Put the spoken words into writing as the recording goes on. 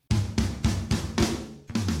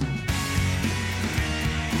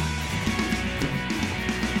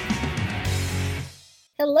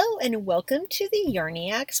Hello and welcome to the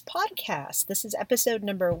Yarniacs podcast. This is episode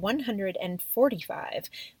number 145,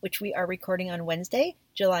 which we are recording on Wednesday,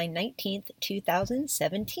 July 19th,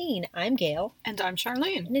 2017. I'm Gail. And I'm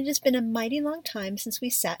Charlene. And it has been a mighty long time since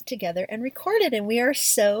we sat together and recorded, and we are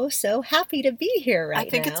so happy to be here right now. I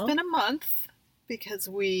think it's been a month because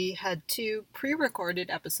we had two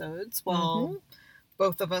pre-recorded episodes while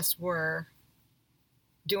both of us were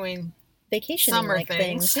doing vacation summer like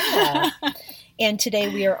things. Yeah. And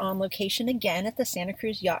today we are on location again at the Santa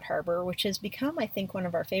Cruz Yacht Harbor, which has become, I think, one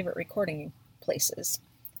of our favorite recording places.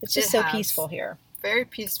 It's just so peaceful here. Very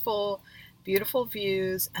peaceful, beautiful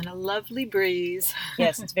views, and a lovely breeze.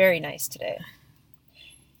 Yes, it's very nice today.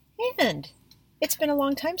 And it's been a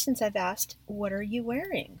long time since I've asked, what are you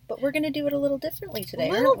wearing? But we're going to do it a little differently today,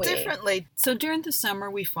 aren't we? Differently. So during the summer,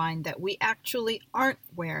 we find that we actually aren't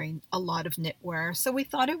wearing a lot of knitwear. So we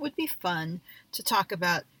thought it would be fun to talk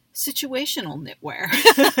about situational knitwear.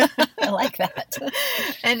 I like that.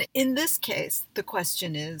 And in this case, the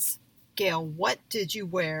question is, Gail, what did you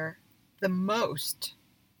wear the most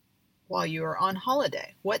while you were on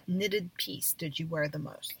holiday? What knitted piece did you wear the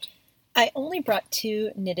most? I only brought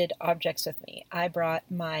two knitted objects with me. I brought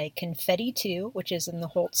my Confetti 2, which is in the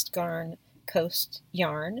Holstgarn Coast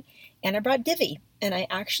yarn, and I brought Divi. And I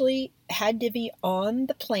actually had Divi on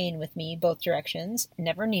the plane with me, both directions,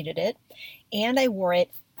 never needed it, and I wore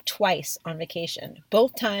it twice on vacation.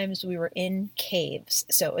 Both times we were in caves,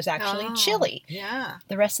 so it was actually chilly. Yeah.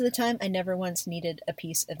 The rest of the time, I never once needed a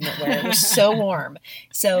piece of knitwear. It was so warm.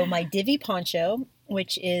 So my Divi poncho,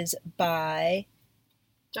 which is by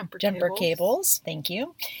Jumper Cables. Thank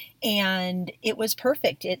you. And it was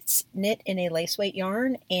perfect. It's knit in a lace weight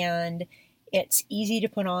yarn, and it's easy to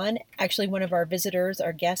put on. Actually, one of our visitors,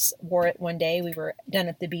 our guests, wore it one day. We were down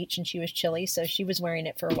at the beach and she was chilly, so she was wearing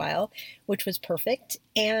it for a while, which was perfect.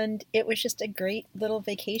 And it was just a great little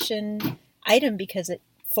vacation item because it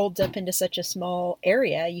folds up into such a small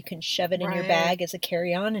area. You can shove it in your bag as a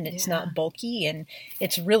carry-on, and it's not bulky, and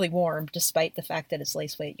it's really warm despite the fact that it's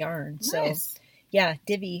lace weight yarn. Nice. So yeah,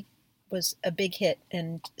 Divi was a big hit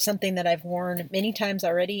and something that I've worn many times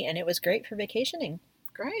already, and it was great for vacationing.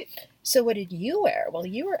 Great. So what did you wear while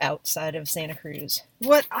you were outside of Santa Cruz?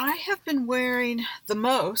 What I have been wearing the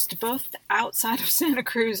most, both outside of Santa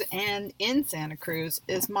Cruz and in Santa Cruz,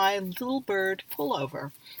 is my Little Bird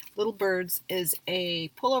pullover. Little Birds is a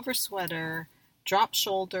pullover sweater, drop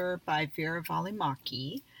shoulder by Vera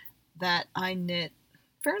Valimaki, that I knit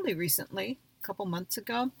fairly recently, a couple months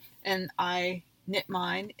ago, and I knit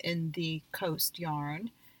mine in the Coast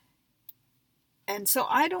yarn. And so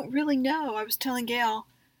I don't really know. I was telling Gail,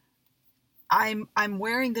 I'm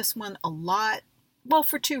wearing this one a lot, well,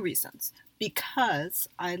 for two reasons. Because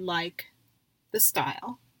I like the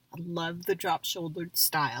style. I love the drop-shouldered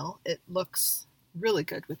style. It looks really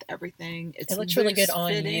good with everything. It looks really good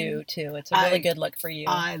on you, too. It's a really good look for you.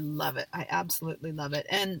 I love it. I absolutely love it.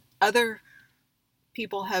 And other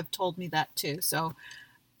people have told me that, too. So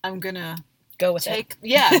I'm going to go with it.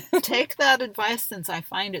 Yeah, take that advice since I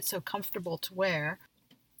find it so comfortable to wear.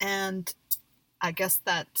 And I guess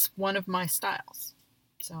that's one of my styles.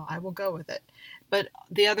 So I will go with it. But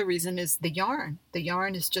the other reason is the yarn. The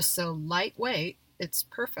yarn is just so lightweight. It's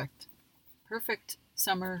perfect. Perfect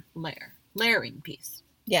summer layering piece.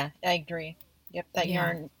 Yeah, I agree. Yep, that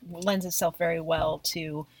yarn lends itself very well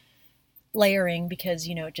to layering because,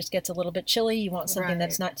 you know, it just gets a little bit chilly. You want something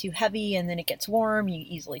that's not too heavy, and then it gets warm. You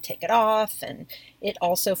easily take it off, and it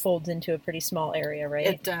also folds into a pretty small area, right?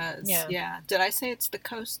 It does. Yeah. Did I say it's the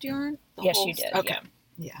Coast yarn? Yes, you did. Okay.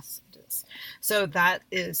 Yeah. Yes, it is. So that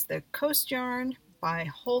is the Coast yarn by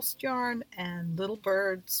Holst Yarn and Little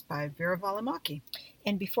Birds by Vera Valimaki.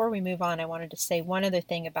 And before we move on, I wanted to say one other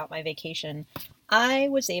thing about my vacation. I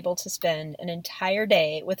was able to spend an entire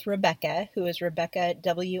day with Rebecca, who is Rebecca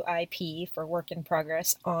WIP for Work in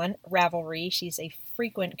Progress on Ravelry. She's a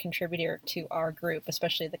frequent contributor to our group,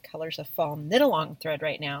 especially the Colors of Fall Knit Along thread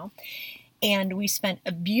right now. And we spent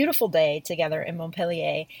a beautiful day together in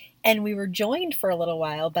Montpellier, and we were joined for a little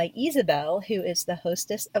while by Isabel, who is the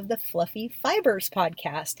hostess of the Fluffy Fibers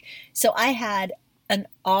podcast. So I had an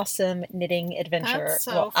awesome knitting adventure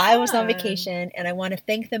while I was on vacation, and I want to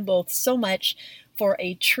thank them both so much for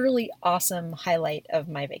a truly awesome highlight of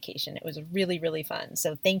my vacation. It was really, really fun.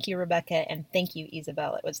 So thank you, Rebecca, and thank you,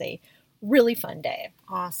 Isabel. It was a really fun day.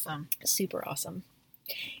 Awesome. Super awesome.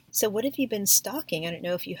 So what have you been stocking? I don't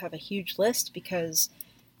know if you have a huge list because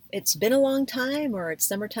it's been a long time or it's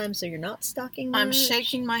summertime, so you're not stocking much. I'm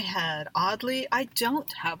shaking my head. Oddly, I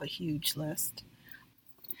don't have a huge list.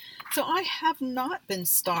 So I have not been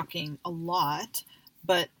stocking a lot,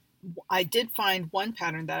 but I did find one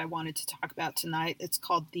pattern that I wanted to talk about tonight. It's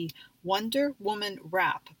called the Wonder Woman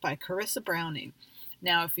Wrap by Carissa Browning.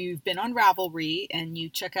 Now, if you've been on Ravelry and you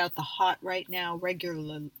check out the Hot Right Now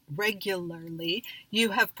regularly, you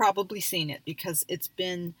have probably seen it because it's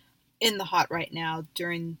been in the Hot Right Now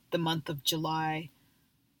during the month of July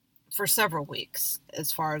for several weeks,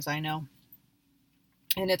 as far as I know.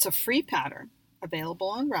 And it's a free pattern available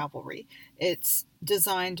on Ravelry. It's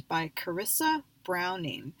designed by Carissa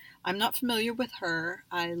Browning. I'm not familiar with her.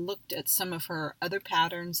 I looked at some of her other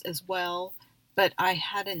patterns as well, but I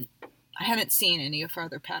hadn't seen any of her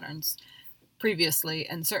other patterns previously,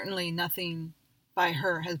 and certainly nothing by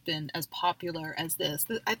her has been as popular as this.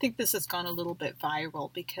 I think this has gone a little bit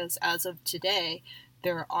viral because as of today,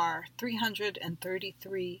 there are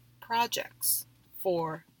 333 projects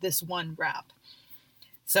for this one wrap.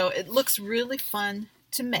 So it looks really fun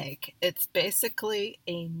to make. It's basically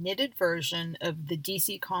a knitted version of the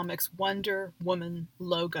DC Comics Wonder Woman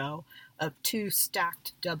logo of two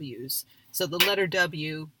stacked W's. So the letter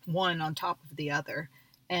W, one on top of the other.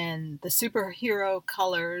 And the superhero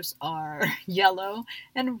colors are yellow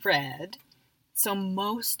and red. So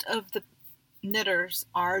most of the knitters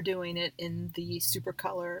are doing it in the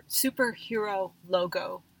superhero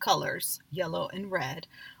logo colors, yellow and red.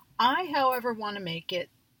 I, however, want to make it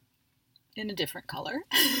in a different color.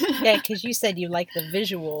 Yeah, because you said you like the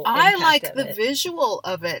visual I impact like of the it. visual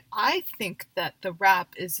of it. I think that the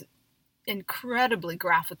wrap is incredibly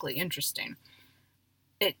graphically interesting.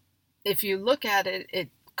 If you look at it, it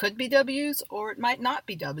could be W's or it might not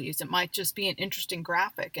be W's. It might just be an interesting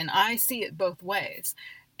graphic, and I see it both ways.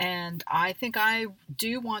 And I think I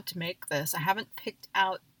do want to make this. I haven't picked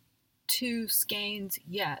out 2 skeins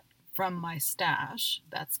yet from my stash.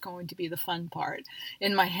 That's going to be the fun part.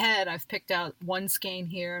 In my head, I've picked out 1 skein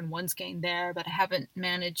here and 1 skein there, but I haven't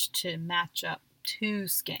managed to match up 2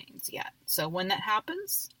 skeins yet. So when that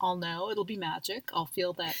happens, I'll know. It'll be magic. I'll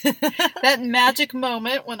feel that that magic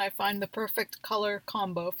moment when I find the perfect color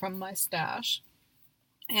combo from my stash.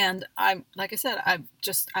 And I'm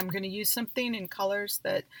going to use something in colors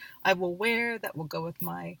that I will wear that will go with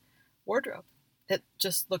my wardrobe. It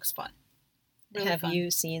just looks fun. Really have fun. you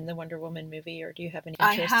seen the Wonder Woman movie, or do you have any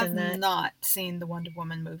interest in that? I have not seen the Wonder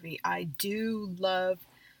Woman movie. I do love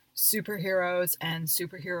superheroes and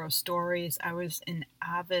superhero stories. I was an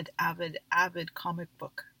avid comic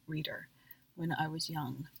book reader when I was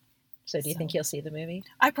young. So do you think you'll see the movie?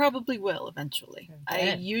 I probably will eventually.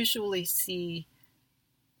 Okay. I usually see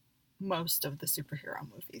most of the superhero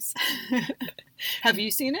movies. Have you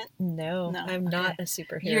seen it? No, I'm not a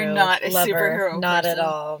superhero. You're not a lover. Superhero Not person. at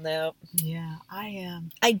all, no. Yeah, I am.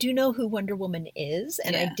 I do know who Wonder Woman is,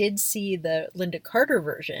 and I did see the Linda Carter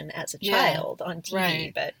version as a child on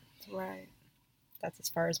TV, but that's as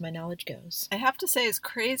far as my knowledge goes. I have to say, as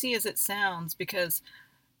crazy as it sounds, because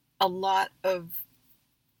a lot of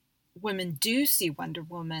women do see Wonder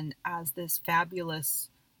Woman as this fabulous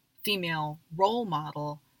female role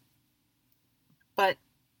model, but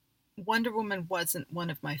Wonder Woman wasn't one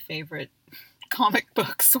of my favorite comic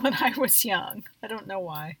books when I was young. I don't know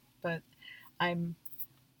why, but I'm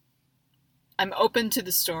open to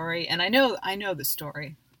the story, and I know the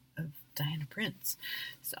story of Diana Prince,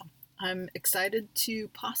 so I'm excited to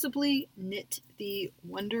possibly knit the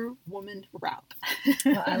Wonder Woman wrap.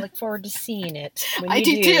 Well, I look forward to seeing it when I you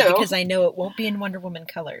do too, because I know it won't be in Wonder Woman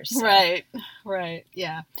colors. So. Right,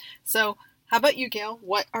 yeah. So, how about you, Gail?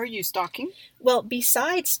 What are you stocking? Well,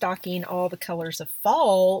 besides stocking all the colors of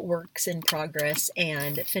fall works in progress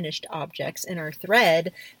and finished objects in our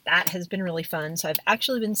thread, that has been really fun. So I've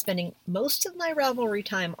actually been spending most of my Ravelry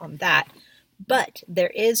time on that. But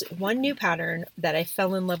there is one new pattern that I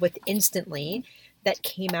fell in love with instantly that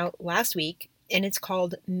came out last week, and it's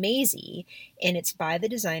called Maisie, and it's by the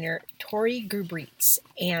designer Tori Grubritz,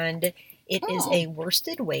 and it is a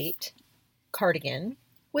worsted weight cardigan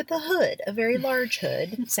with a hood, a very large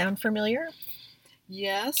hood. Sound familiar?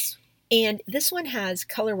 Yes. And this one has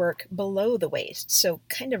color work below the waist, so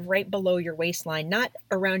kind of right below your waistline, not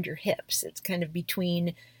around your hips. It's kind of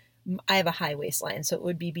between, I have a high waistline, so it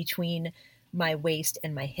would be between my waist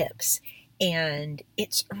and my hips. And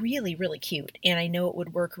it's really, really cute. And I know it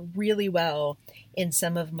would work really well in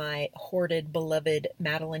some of my hoarded, beloved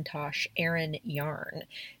Madeline Tosh Aran yarn.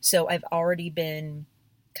 So I've already been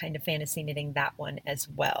kind of fantasy knitting that one as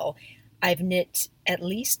well. I've knit at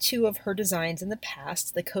least 2 of her designs in the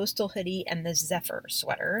past, the Coastal Hoodie and the Zephyr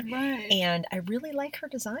sweater. Right. And I really like her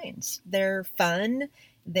designs. They're fun,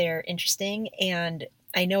 they're interesting, and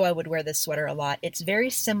I know I would wear this sweater a lot. It's very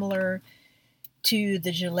similar to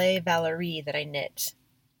the Gilet Valerie that I knit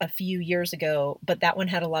a few years ago, but that one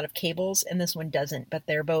had a lot of cables and this one doesn't, but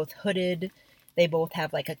they're both hooded. They both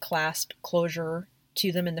have like a clasp closure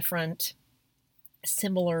to them in the front,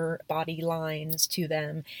 similar body lines to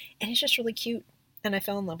them, and it's just really cute. And I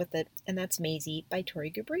fell in love with it, and that's Maisie by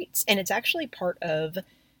Tori Goubreitz. And it's actually part of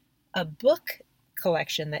a book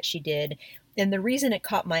collection that she did. And the reason it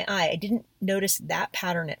caught my eye, I didn't notice that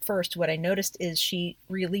pattern at first. What I noticed is she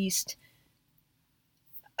released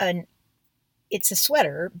it's a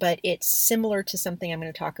sweater, but it's similar to something I'm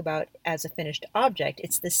going to talk about as a finished object.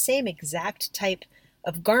 It's the same exact type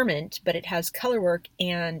of garment, but it has color work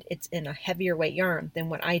and it's in a heavier weight yarn than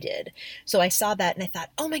what I did. So I saw that and I thought,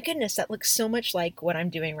 oh my goodness, that looks so much like what I'm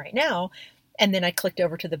doing right now. And then I clicked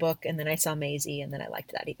over to the book and then I saw Maisie and then I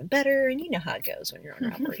liked that even better. And you know how it goes when you're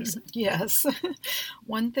on Ravelries. Yes.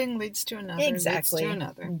 One thing leads to another. Exactly. Leads to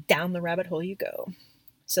another. Down the rabbit hole you go.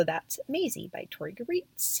 So that's Maisie by Tori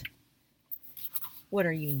Goubreitz. What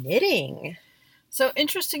are you knitting? So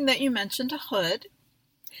interesting that you mentioned a hood.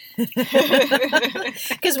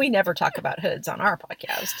 Because we never talk about hoods on our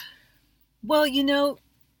podcast. Well, you know,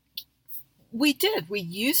 we did. We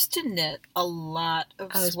used to knit a lot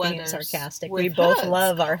of sweaters. I was being sarcastic. We both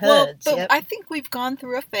love our hoods. Well, but I think we've gone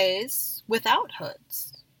through a phase without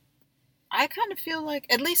hoods. I kind of feel like,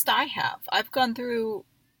 at least I have. I've gone through,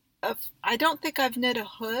 I don't think I've knit a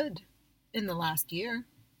hood in the last year.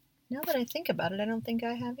 Now that I think about it, I don't think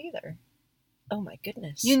I have either. Oh my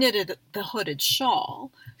goodness. You knitted the hooded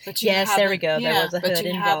shawl, but you yes, there we go. Yeah, there was a hood but you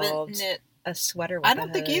involved. Haven't knit a sweater with I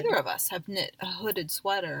don't think either of us have knit a hooded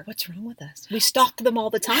sweater. What's wrong with us? We stock them all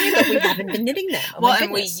the time, but we haven't been knitting them. Oh well,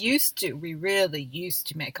 and we really used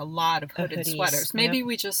to make a lot of hooded sweaters. Maybe yep.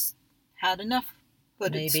 we just had enough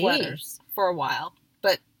hooded Maybe. Sweaters for a while.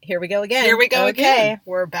 But here we go again. Here we go again.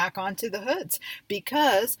 We're back onto the hoods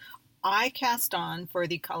because I cast on for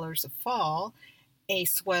the Colors of Fall a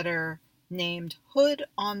sweater named Hood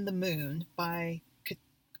on the Moon by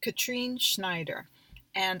Katrine Schneider.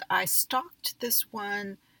 And I stocked this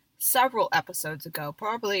one several episodes ago,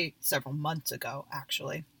 probably several months ago,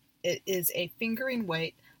 actually. It is a fingering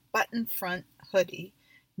weight button front hoodie,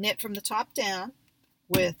 knit from the top down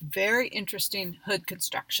with very interesting hood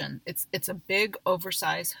construction. It's a big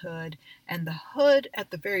oversized hood, and the hood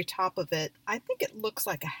at the very top of it, I think it looks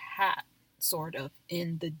like a hat, sort of,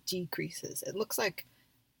 in the decreases. It looks like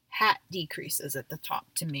hat decreases at the top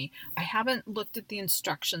to me. I haven't looked at the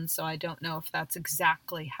instructions, so I don't know if that's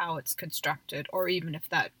exactly how it's constructed or even if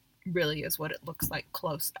that really is what it looks like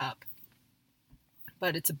close up.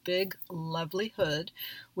 But it's a big, lovely hood,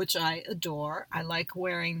 which I adore. I like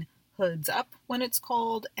wearing hoods up when it's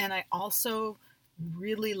cold, and I also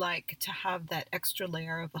really like to have that extra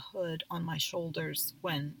layer of a hood on my shoulders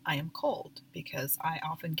when I am cold, because I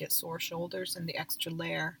often get sore shoulders, and the extra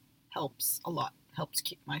layer helps a lot. Helps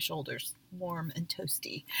keep my shoulders warm and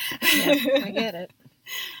toasty. Yep, I get it.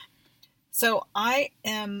 So I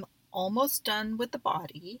am almost done with the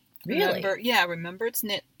body. Really? Remember it's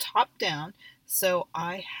knit top down. So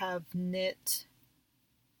I have knit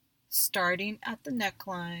starting at the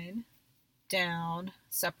neckline, down,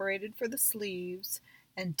 separated for the sleeves,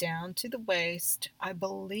 and down to the waist. I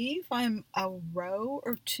believe I'm a row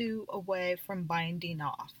or two away from binding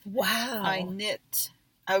off. Wow.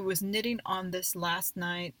 I was knitting on this last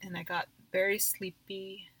night and I got very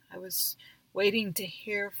sleepy. I was waiting to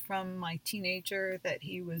hear from my teenager that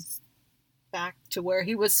he was back to where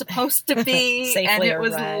he was supposed to be and it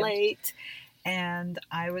was late and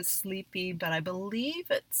I was sleepy, but I believe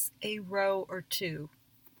it's a row or two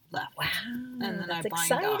left. Wow. And then that's I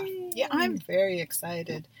bind exciting. off. Yeah, I'm very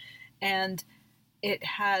excited. And it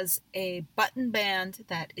has a button band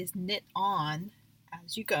that is knit on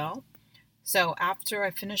as you go. So after I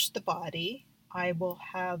finish the body, I will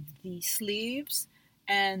have the sleeves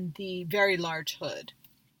and the very large hood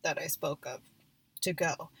that I spoke of to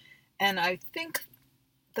go. And I think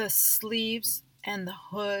the sleeves and the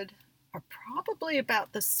hood are probably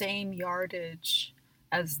about the same yardage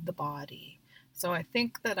as the body. So I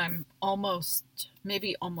think that I'm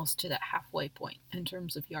maybe almost to that halfway point in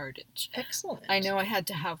terms of yardage. Excellent. I know I had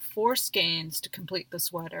to have 4 skeins to complete the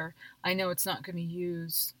sweater. I know it's not going to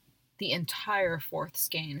use the entire 4th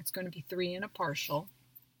skein. It's going to be 3 and a partial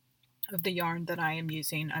of the yarn that I am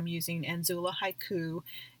using. I'm using Anzula Haiku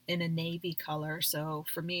in a navy color. So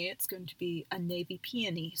for me, it's going to be a navy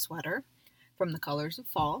peony sweater from the Colors of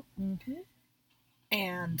Fall. Mm-hmm.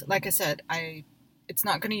 And like I said, it's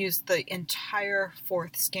not going to use the entire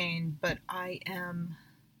 4th skein, but I am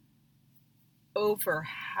over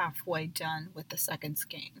halfway done with the 2nd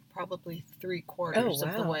skein, probably 3/4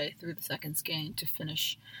 of the way through the 2nd skein to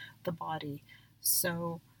finish the body.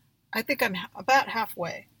 So I think I'm about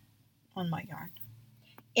halfway on my yarn.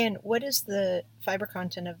 And what is the fiber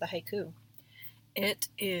content of the haiku? It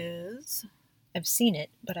is, I've seen it,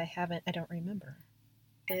 but I don't remember.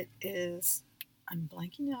 I'm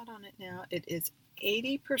blanking out on it now. It is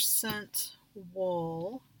 80%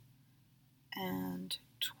 wool and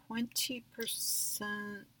 20%, I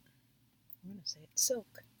want to say it's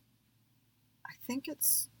silk. I think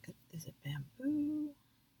is it bamboo?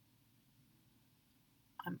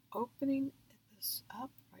 I'm opening this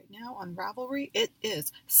up right now on Ravelry. It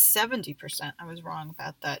is 70%. I was wrong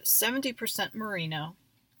about that. 70% merino,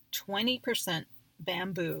 20%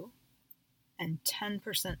 bamboo, and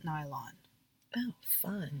 10% nylon. Oh,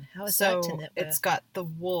 fun. How is that to knit with? It's got the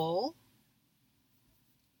wool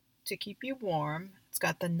to keep you warm. It's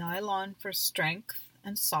got the nylon for strength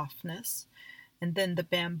and softness. And then the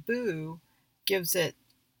bamboo gives it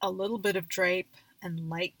a little bit of drape and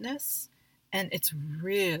lightness. And it's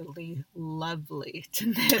really lovely to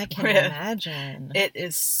knit with. I can imagine. It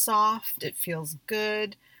is soft. It feels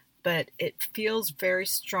good, but it feels very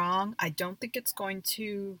strong. I don't think it's going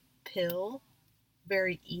to pill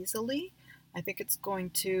very easily. I think it's going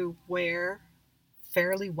to wear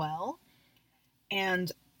fairly well.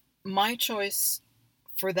 And my choice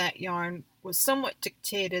for that yarn was somewhat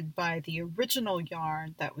dictated by the original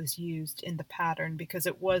yarn that was used in the pattern, because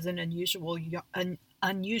it was an unusual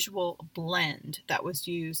blend that was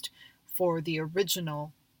used for the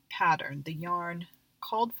original pattern. The yarn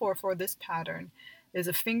called for this pattern is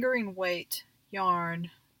a fingering weight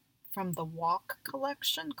yarn from the Walk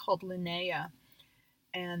collection called Linnea,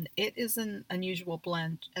 and it is an unusual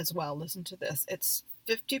blend as well. Listen to this. It's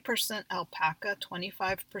 50% alpaca,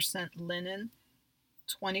 25% linen,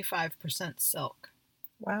 25% silk.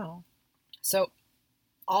 Wow. So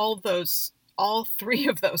all three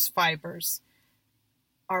of those fibers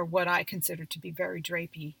are what I consider to be very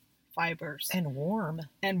drapey fibers. And warm.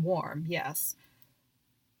 And warm, yes.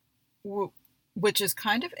 Which is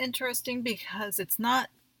kind of interesting because it's not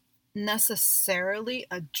necessarily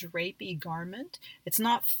a drapey garment. It's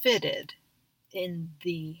not fitted in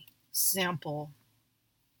the sample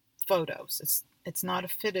photos. It's not a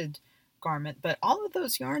fitted garment, but all of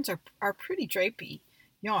those yarns are pretty drapey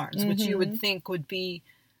yarns, which you would think would be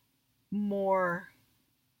more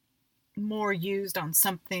used on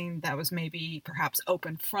something that was maybe perhaps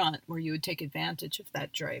open front, where you would take advantage of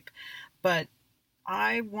that drape. But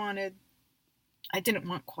I didn't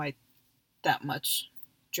want quite that much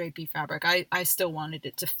drapey fabric. I still wanted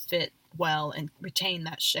it to fit well and retain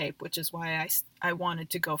that shape, which is why I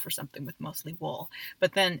wanted to go for something with mostly wool.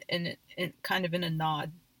 But then in kind of in a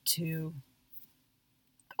nod to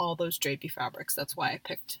all those drapey fabrics, that's why I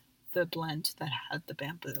picked the blend that had the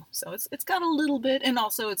bamboo. So it's got a little bit, and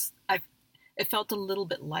also it felt a little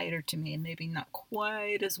bit lighter to me, and maybe not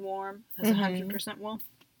quite as warm as 100% wool.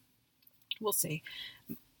 We'll see.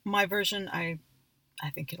 My version, I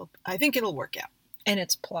think it'll work out. And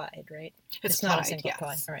it's plied, right? It's not plied, a single yes.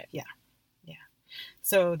 ply. All right. Yeah.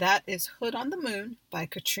 So that is Hood on the Moon by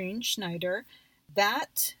Katrine Schneider.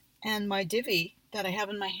 That and my divvy that I have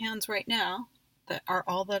in my hands right now, that are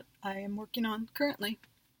all that I am working on currently.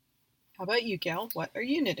 How about you, Gail? What are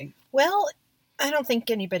you knitting? Well, I don't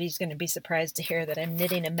think anybody's going to be surprised to hear that I'm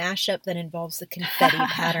knitting a mashup that involves the confetti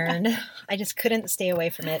pattern. I just couldn't stay away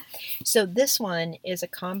from it. So this one is a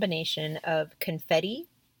combination of confetti,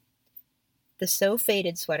 the So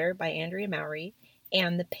Faded sweater by Andrea Mowry,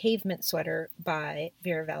 and the Pavement sweater by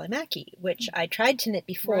Vera Valimaki, which I tried to knit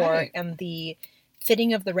before, Right. and the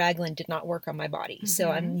fitting of the raglan did not work on my body. So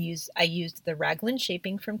I used the raglan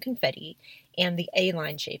shaping from confetti and the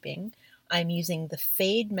A-line shaping. I'm using the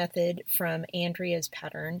fade method from Andrea's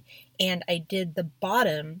pattern, and I did the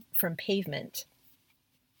bottom from Pavement.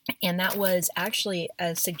 And that was actually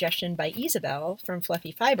a suggestion by Isabel from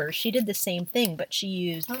Fluffy Fiber. She did the same thing, but she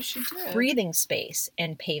used breathing space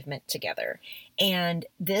and Pavement together. And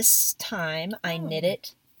this time I knit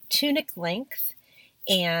it tunic length,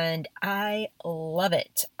 and I love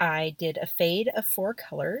it. I did a fade of 4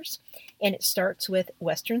 colors, and it starts with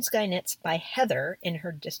Western Sky Knits by Heather in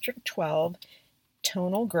her District 12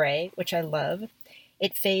 tonal gray, which I love.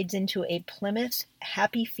 It fades into a Plymouth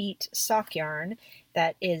Happy Feet sock yarn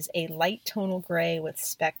that is a light tonal gray with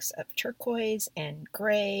specks of turquoise and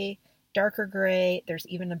gray, darker gray. There's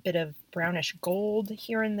even a bit of brownish gold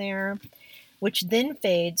here and there, which then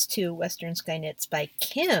fades to Western Sky Knits by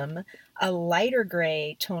Kim, a lighter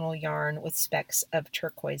gray tonal yarn with specks of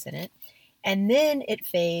turquoise in it. And then it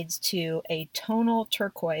fades to a tonal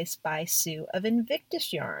turquoise by Sue of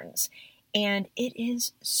Invictus Yarns. And it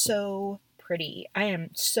is so pretty. I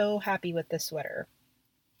am so happy with this sweater.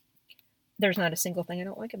 There's not a single thing I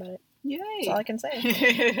don't like about it. That's all I Yay. can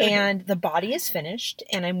say. And the body is finished,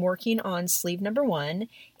 and I'm working on sleeve number 1,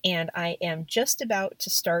 and I am just about to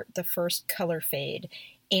start the first color fade.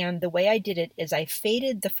 And the way I did it is I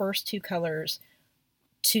faded the first 2 colors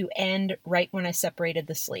to end right when I separated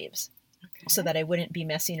the sleeves, so that I wouldn't be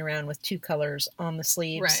messing around with 2 colors on the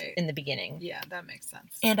sleeves in the beginning. Yeah, that makes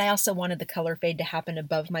sense. And I also wanted the color fade to happen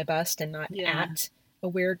above my bust and not at a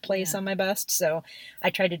weird place on my bust, so I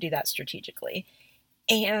tried to do that strategically.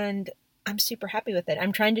 And I'm super happy with it.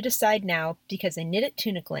 I'm trying to decide now, because I knit at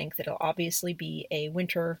tunic length, it'll obviously be a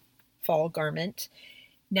winter fall garment.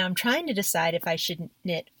 Now I'm trying to decide if I should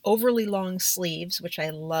knit overly long sleeves, which I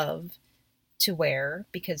love to wear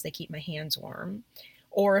because they keep my hands warm,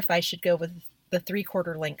 or if I should go with the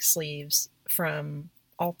 3/4 length sleeves from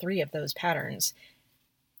all 3 of those patterns.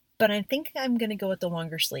 But I think I'm going to go with the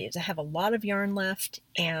longer sleeves. I have a lot of yarn left,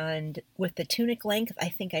 and with the tunic length, I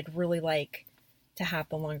think I'd really like to have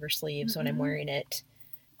the longer sleeves when I'm wearing it.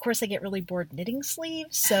 Of course, I get really bored knitting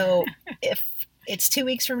sleeves, so if it's 2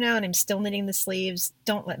 weeks from now and I'm still knitting the sleeves,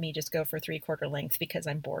 don't let me just go for 3/4 length because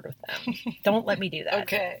I'm bored with them. Don't let me do that.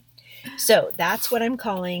 Okay. So that's what I'm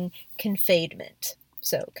calling confadement.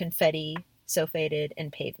 So confetti, so faded,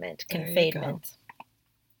 and pavement. Confadement.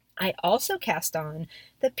 I also cast on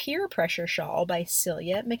the Peer Pressure Shawl by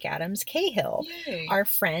Celia McAdams Cahill, our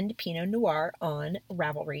friend Pinot Noir on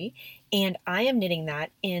Ravelry, and I am knitting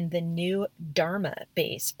that in the new Dharma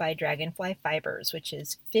base by Dragonfly Fibers, which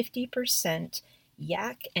is 50%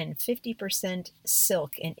 yak and 50%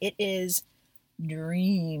 silk, and it is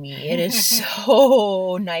dreamy. It is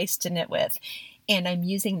so nice to knit with, and I'm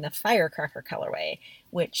using the Firecracker colorway,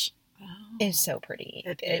 which is so pretty.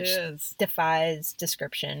 It defies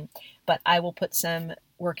description. But I will put some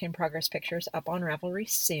work in progress pictures up on Ravelry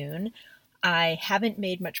soon. I haven't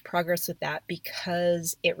made much progress with that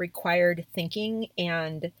because it required thinking,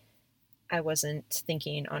 and I wasn't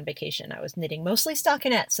thinking on vacation. I was knitting mostly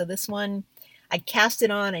stockinette. So this one, I cast it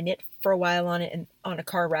on, I knit for a while on it and on a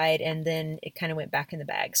car ride, and then it kind of went back in the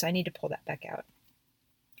bag. So I need to pull that back out.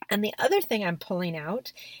 And the other thing I'm pulling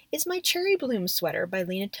out is my Cherry Bloom sweater by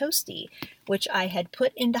Lena Toasty, which I had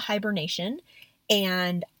put into hibernation,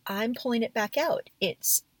 and I'm pulling it back out.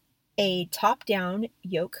 It's a top-down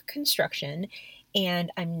yoke construction,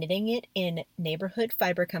 and I'm knitting it in Neighborhood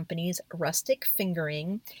Fiber Company's Rustic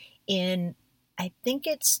Fingering in, I think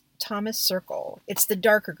it's Thomas Circle. It's the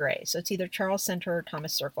darker gray, so it's either Charles Center or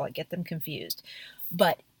Thomas Circle. I get them confused.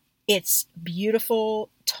 But it's beautiful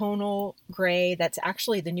tonal gray. That's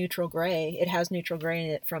actually the neutral gray. It has neutral gray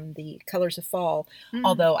in it from the Colors of Fall,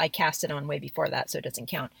 although I cast it on way before that, so it doesn't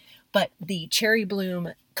count. But the Cherry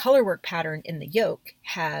Bloom colorwork pattern in the yoke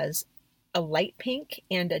has a light pink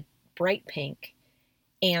and a bright pink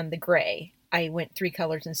and the gray. I went 3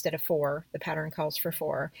 colors instead of 4. The pattern calls for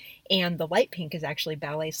 4. And the light pink is actually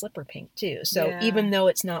ballet slipper pink too. So even though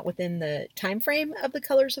it's not within the time frame of the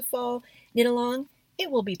Colors of Fall knit along, it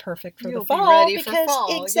will be perfect for the fall. Be ready because for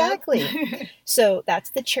fall. Exactly. Yep. So that's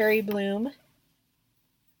the Cherry Bloom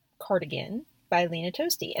cardigan by Lena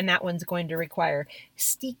Toasty. And that one's going to require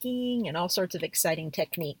steeking and all sorts of exciting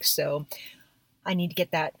techniques. So I need to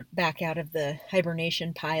get that back out of the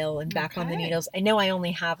hibernation pile and back on the needles. I know I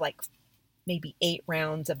only have like maybe 8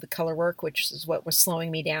 rounds of the color work, which is what was slowing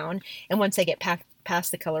me down. And once I get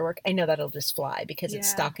past the color work, I know that'll just fly because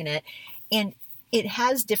it's stockinette. And it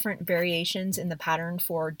has different variations in the pattern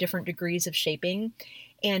for different degrees of shaping.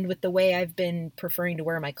 And with the way I've been preferring to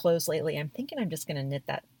wear my clothes lately, I'm thinking I'm just going to knit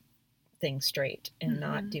that thing straight and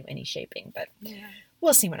not do any shaping. But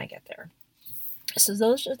we'll see when I get there. So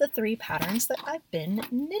those are the 3 patterns that I've been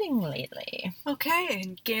knitting lately. Okay,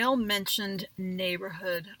 and Gail mentioned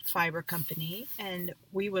Neighborhood Fiber Company, and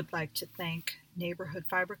we would like to thank Neighborhood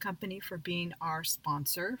Fiber Company for being our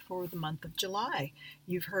sponsor for the month of July.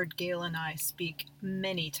 You've heard Gail and I speak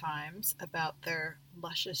many times about their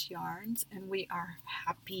luscious yarns, and we are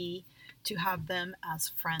happy to have them as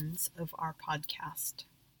friends of our podcast.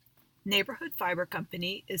 Neighborhood Fiber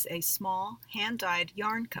Company is a small, hand-dyed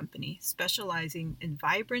yarn company specializing in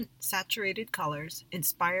vibrant, saturated colors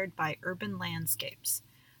inspired by urban landscapes.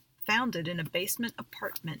 Founded in a basement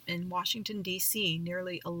apartment in Washington, D.C.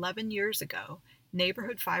 nearly 11 years ago,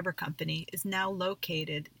 Neighborhood Fiber Company is now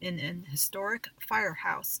located in an historic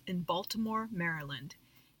firehouse in Baltimore, Maryland.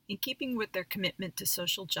 In keeping with their commitment to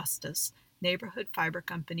social justice, Neighborhood Fiber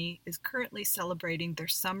Company is currently celebrating their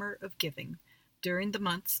Summer of Giving. During the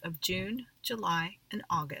months of June, July, and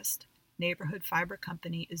August, Neighborhood Fiber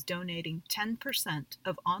Company is donating 10%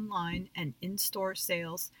 of online and in-store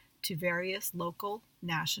sales to various local,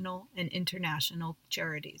 national, and international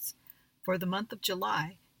charities. For the month of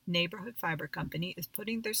July, Neighborhood Fiber Company is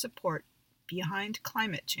putting their support behind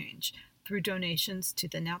climate change through donations to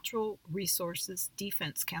the Natural Resources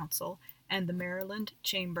Defense Council and the Maryland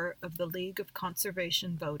Chamber of the League of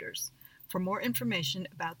Conservation Voters. For more information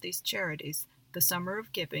about these charities, the Summer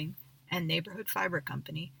of Giving, and Neighborhood Fiber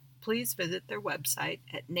Company, please visit their website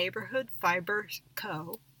at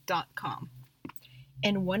neighborhoodfiberco.com.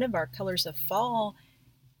 And one of our Colors of Fall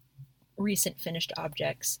recent finished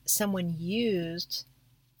objects, someone used,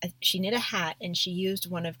 she knit a hat and she used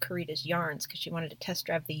one of Karita's yarns because she wanted to test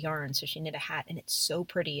drive the yarn. So she knit a hat and it's so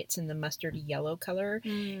pretty. It's in the mustard yellow color.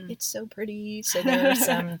 It's so pretty. So there are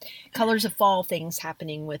some Colors of Fall things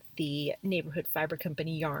happening with the Neighborhood Fiber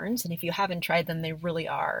Company yarns. And if you haven't tried them, they really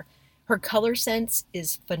are. Her color sense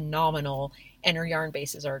is phenomenal and her yarn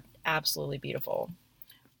bases are absolutely beautiful.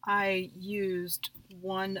 I used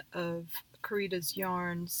one of Karita's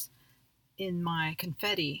yarns in my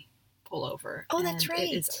confetti pullover. Oh, that's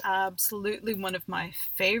right. It is absolutely one of my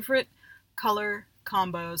favorite color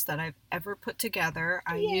combos that I've ever put together.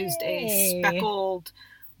 I used a speckled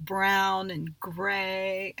brown and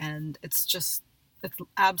gray, and it's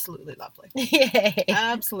absolutely lovely. Yay.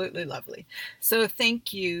 Absolutely lovely. So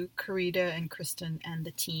thank you, Karita and Kristen and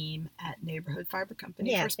the team at Neighborhood Fiber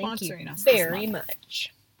Company for sponsoring us very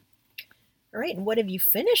much. All right, and what have you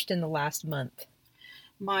finished in the last month?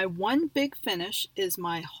 My one big finish is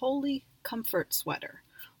my Holy Comfort sweater.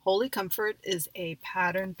 Holy Comfort is a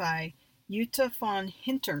pattern by Jutta von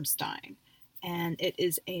Hinterstein, and it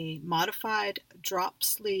is a modified drop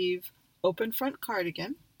sleeve open front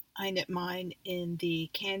cardigan. I knit mine in the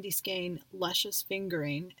Candy Skein Luscious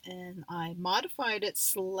Fingering, and I modified it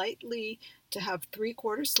slightly to have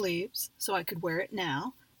 3/4 sleeves so I could wear it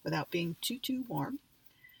now without being too warm.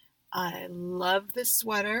 I love this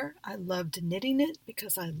sweater. I loved knitting it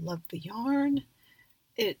because I love the yarn.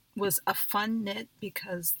 It was a fun knit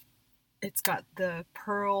because it's got the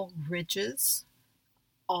pearl ridges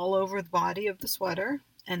all over the body of the sweater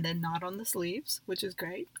and then not on the sleeves, which is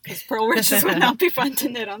great because pearl ridges would not be fun to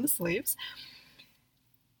knit on the sleeves.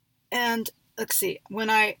 And let's see, when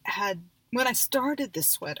I started this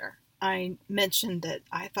sweater, I mentioned that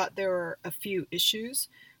I thought there were a few issues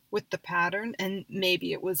with the pattern, and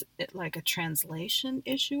maybe it was like a translation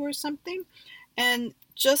issue or something. And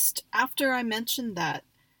just after I mentioned that,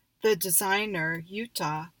 the designer,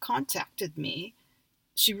 Jutta, contacted me.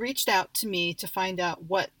 She reached out to me to find out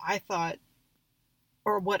what I thought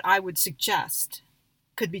or what I would suggest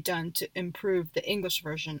could be done to improve the English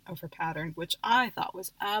version of her pattern, which I thought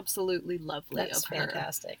was absolutely lovely of her. That's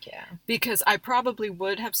fantastic, yeah. Because I probably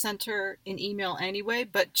would have sent her an email anyway,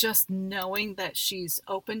 but just knowing that she's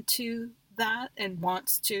open to that and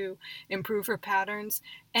wants to improve her patterns,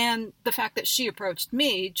 and the fact that she approached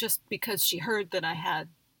me just because she heard that I had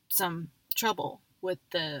some trouble with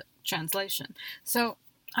the translation. So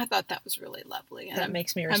I thought that was really lovely. And that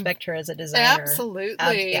makes me respect her as a designer.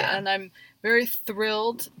 Absolutely. And I'm very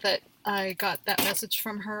thrilled that I got that message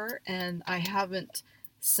from her, and I haven't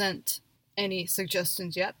sent any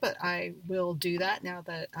suggestions yet, but I will do that now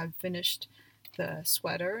that I've finished the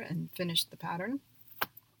sweater and finished the pattern.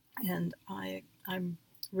 And I'm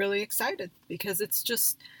really excited because it's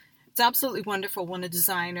absolutely wonderful when a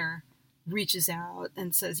designer reaches out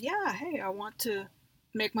and says, yeah, hey, I want to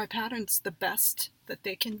make my patterns the best that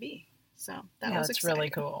they can be. So that was exciting. Really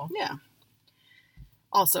cool. Yeah.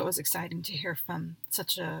 Also, it was exciting to hear from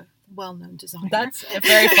such a well-known designer. That's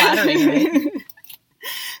very flattering, right?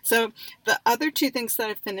 So the other two things that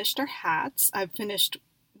I've finished are hats. I've finished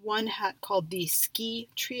one hat called the Ski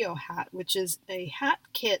Trio hat, which is a hat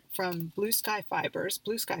kit from Blue Sky Fibers.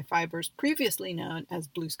 Blue Sky Fibers, previously known as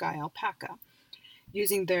Blue Sky Alpaca,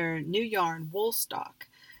 using their new yarn wool stock.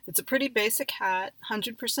 It's a pretty basic hat,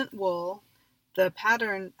 100% wool. The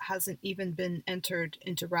pattern hasn't even been entered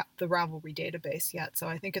into the Ravelry database yet, so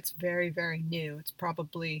I think it's very, very new. It's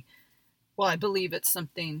probably, I believe it's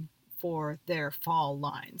something for their fall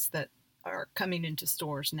lines that are coming into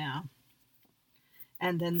stores now.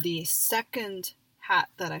 And then the second hat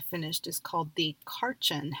that I finished is called the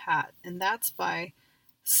Karchen hat, and that's by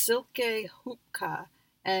Silke Hupka.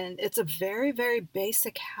 And it's a very, very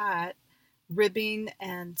basic hat, ribbing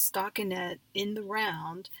and stockinette in the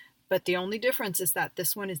round, but the only difference is that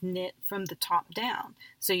this one is knit from the top down.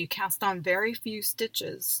 So you cast on very few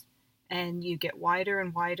stitches, and you get wider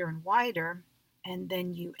and wider and wider, and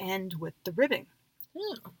then you end with the ribbing.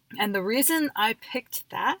 And the reason I picked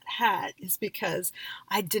that hat is because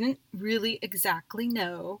I didn't really exactly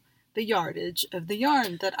know the yardage of the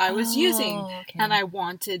yarn that I was using. Okay. And I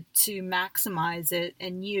wanted to maximize it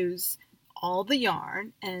and use all the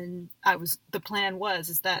yarn, and the plan was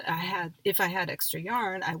is that if I had extra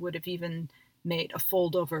yarn, I would have even made a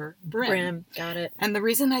fold over brim. Got it. And the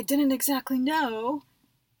reason I didn't exactly know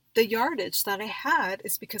the yardage that I had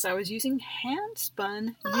is because I was using hand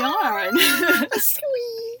spun yarn.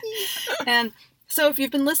 Sweet. And so if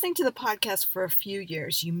you've been listening to the podcast for a few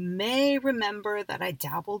years, you may remember that I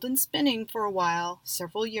dabbled in spinning for a while,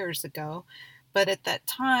 several years ago. But at that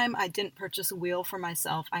time, I didn't purchase a wheel for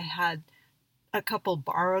myself. I had a couple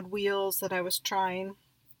borrowed wheels that I was trying.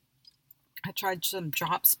 I tried some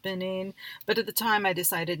drop spinning, but at the time I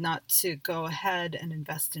decided not to go ahead and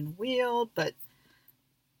invest in a wheel. But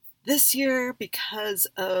this year, because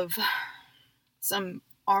of some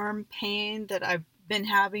arm pain that I've been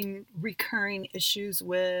having recurring issues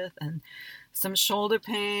with, and some shoulder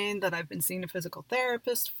pain that I've been seeing a physical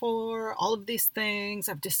therapist for, all of these things,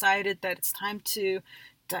 I've decided that it's time to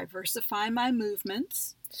diversify my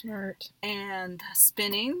movements. Smart. And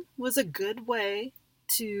spinning was a good way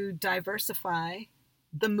to diversify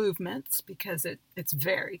the movements because it's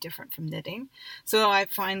very different from knitting. So I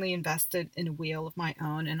finally invested in a wheel of my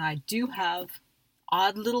own, and I do have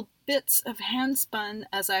odd little bits of hand spun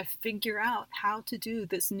as I figure out how to do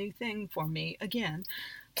this new thing for me again.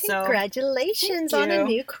 Congratulations on a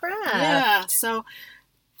new craft. Yeah, so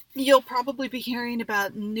you'll probably be hearing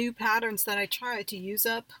about new patterns that I try to use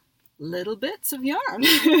up little bits of yarn.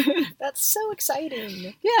 That's so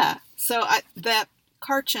exciting. Yeah, so that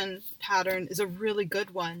Karchen pattern is a really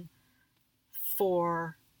good one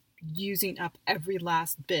for using up every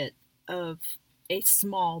last bit of a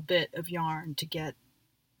small bit of yarn to get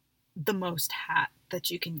the most hat that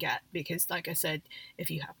you can get, because like I said, if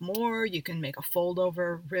you have more, you can make a fold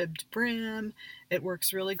over ribbed brim. It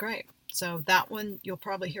works really great. So that one, you'll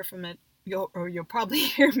probably hear from it, you'll probably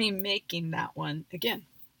hear me making that one again.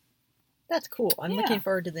 That's cool. I'm looking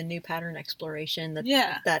forward to the new pattern exploration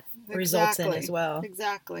that results in as well.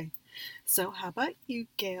 Exactly. So how about you,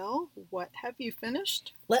 Gail? What have you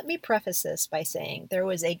finished? Let me preface this by saying there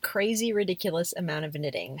was a crazy, ridiculous amount of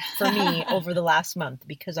knitting for me over the last month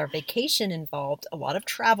because our vacation involved a lot of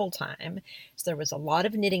travel time. So there was a lot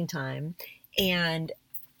of knitting time, and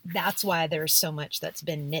that's why there's so much that's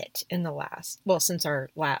been knit in since our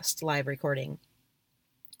last live recording.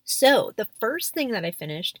 So the first thing that I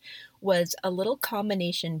finished was a little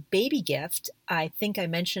combination baby gift. I think I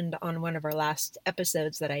mentioned on one of our last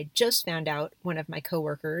episodes that I just found out one of my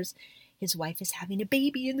coworkers, his wife is having a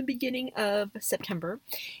baby in the beginning of September.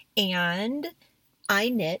 And I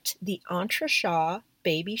knit the Entrechat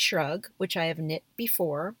baby shrug, which I have knit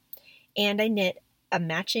before. And I knit a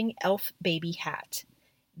matching elf baby hat.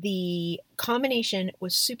 The combination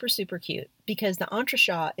was super, super cute because the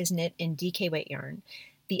Entrechat is knit in DK weight yarn.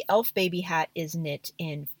 The elf baby hat is knit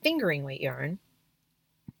in fingering weight yarn.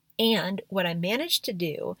 And what I managed to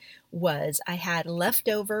do was I had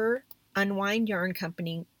leftover Unwind Yarn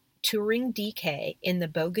Company Touring DK in the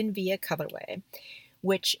Bougainvillea colorway,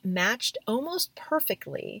 which matched almost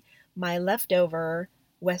perfectly my leftover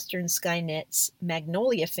Western Sky Knits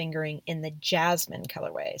Magnolia fingering in the Jasmine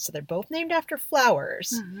colorway. So they're both named after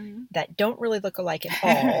flowers that don't really look alike at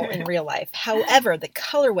all in real life. However, the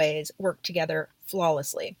colorways work together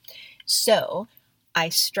flawlessly. So I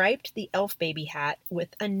striped the elf baby hat with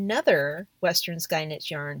another Western Sky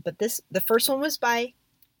Knits yarn, but the first one was by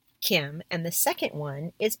Kim and the second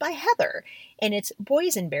one is by Heather, and it's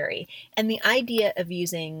boysenberry. And the idea of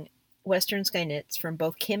using Western Sky Knits from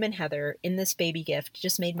both Kim and Heather in this baby gift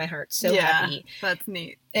just made my heart so happy. That's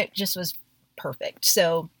neat. It just was perfect.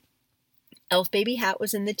 So Elf Baby Hat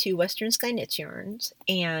was in the 2 Western Sky Knits yarns,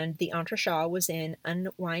 and the Entrechat was in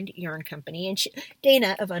Unwind Yarn Company. And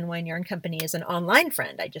Dana of Unwind Yarn Company is an online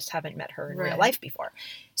friend. I just haven't met her in real life before.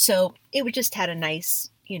 So it just had a nice,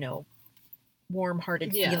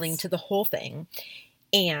 warm-hearted feeling to the whole thing.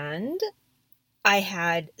 And I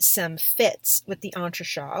had some fits with the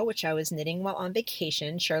Entrechat, which I was knitting while on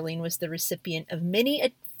vacation. Charlene was the recipient of many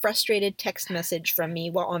a frustrated text message from me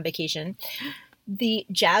while on vacation. The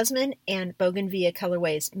Jasmine and Bougainvillea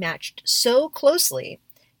colorways matched so closely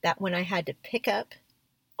that when I had to pick up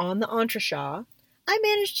on the Entrechat, I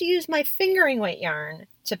managed to use my fingering weight yarn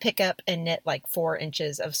to pick up and knit like 4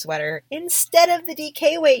 inches of sweater instead of the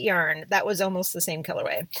DK weight yarn. That was almost the same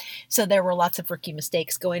colorway. So there were lots of rookie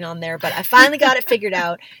mistakes going on there, but I finally got it figured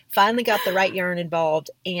out, finally got the right yarn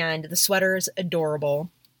involved, and the sweater is adorable.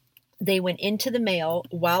 They went into the mail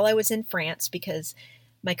while I was in France because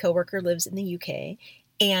my coworker lives in the UK,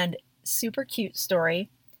 and super cute story.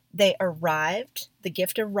 They arrived, the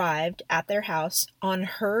gift arrived at their house on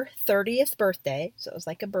her 30th birthday. So it was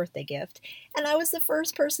like a birthday gift. And I was the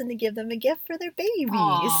first person to give them a gift for their baby.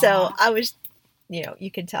 Aww. So I was,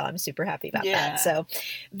 you can tell I'm super happy about Yeah. that. So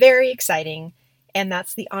very exciting. And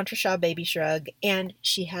that's the Entrechat Baby Shrug. And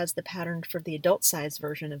she has the pattern for the adult size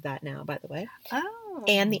version of that now, by the way. Oh.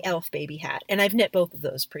 And the elf baby hat. And I've knit both of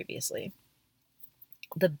those previously.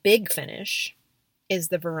 The big finish is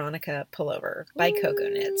the Veronica pullover by Coco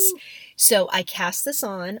Knits. So I cast this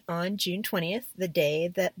on June 20th, the day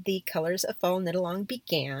that the Colors of Fall Knit Along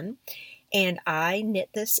began. And I knit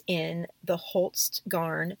this in the Holst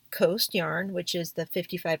Garn Coast yarn, which is the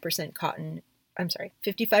 55% cotton,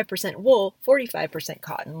 55% wool, 45%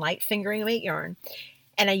 cotton, light fingering weight yarn.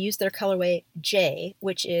 And I used their colorway J,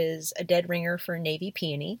 which is a dead ringer for navy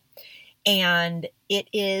peony. And it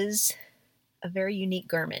is a very unique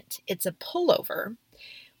garment. It's a pullover,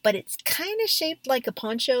 but it's kind of shaped like a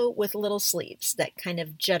poncho with little sleeves that kind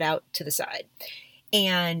of jut out to the side.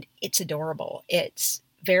 And it's adorable. It's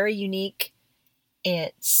very unique.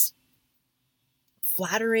 It's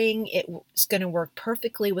flattering. It's going to work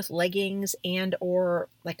perfectly with leggings and or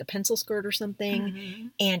like a pencil skirt or something. Mm-hmm.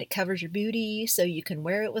 And it covers your booty so you can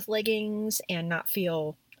wear it with leggings and not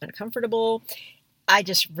feel uncomfortable. I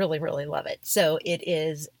just really, really love it. So it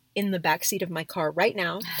is in the back seat of my car right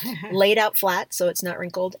now, laid out flat so it's not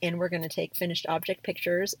wrinkled, and we're going to take finished object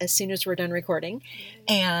pictures as soon as we're done recording.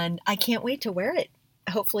 And I can't wait to wear it.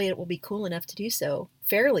 Hopefully it will be cool enough to do so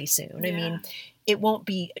fairly soon. Yeah. I mean, it won't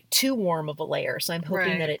be too warm of a layer, so I'm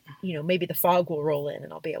hoping that it, maybe the fog will roll in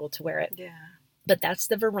and I'll be able to wear it. Yeah. But that's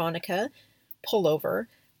the Veronica pullover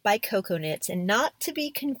by Coco Knits, and not to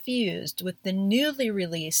be confused with the newly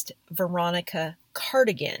released Veronica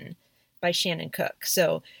cardigan by Shannon Cook.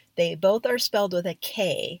 So they both are spelled with a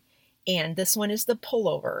K, and this one is the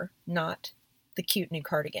pullover, not the cute new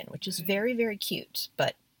cardigan, which is very, very cute,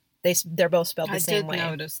 but they're both spelled the same way. I did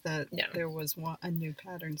notice that there was a new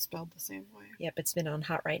pattern spelled the same way. Yep, it's been on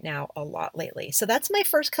hot right now a lot lately. So that's my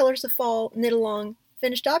first Colors of Fall knit along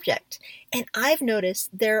finished object. And I've noticed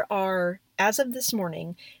there are, as of this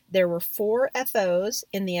morning, there were 4 FOs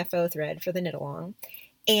in the FO thread for the knit along.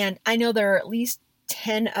 And I know there are at least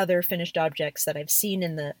 10 other finished objects that I've seen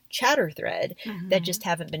in the chatter thread that just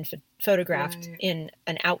haven't been photographed in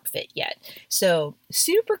an outfit yet. So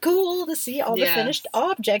super cool to see all the finished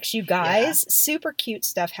objects, you guys. Super cute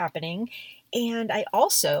stuff happening. And I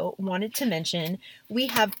also wanted to mention we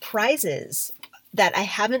have prizes that I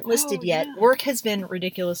haven't listed yet. Work has been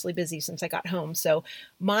ridiculously busy since I got home. So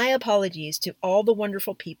my apologies to all the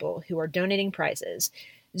wonderful people who are donating prizes.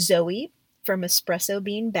 Zoe from Espresso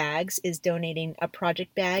Bean Bags is donating a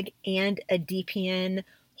project bag and a DPN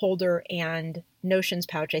holder and notions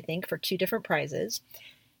pouch, I think, for 2 different prizes.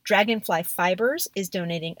 Dragonfly Fibers is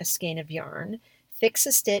donating a skein of yarn.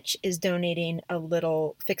 Fix-A-Stitch is donating a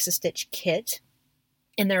little Fix-A-Stitch kit.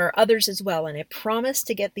 And there are others as well, and I promise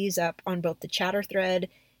to get these up on both the chatter thread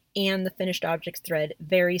and the finished objects thread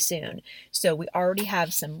very soon. So we already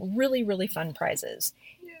have some really, really fun prizes.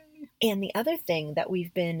 Yay. And the other thing that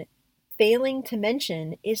we've been failing to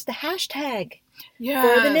mention is the hashtag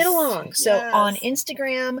for the knit along. So on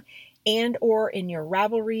Instagram and or in your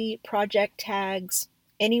Ravelry project tags,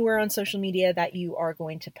 anywhere on social media that you are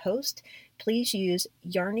going to post, please use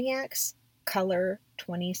Yarniacs Color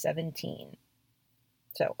 2017.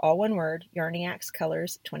 So all one word, Yarniacs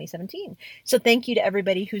Colors 2017. So thank you to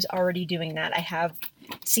everybody who's already doing that. I have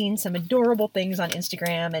seen some adorable things on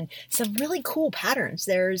Instagram and some really cool patterns.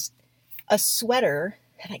 There's a sweater,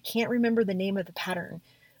 and I can't remember the name of the pattern,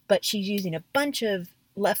 but she's using a bunch of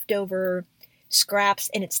leftover scraps,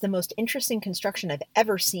 and it's the most interesting construction I've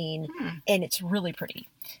ever seen, and it's really pretty.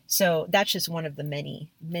 So that's just one of the many,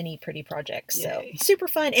 many pretty projects. Yay. So super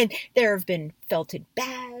fun. And there have been felted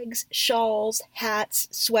bags, shawls, hats,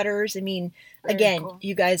 sweaters. I mean, very again, cool.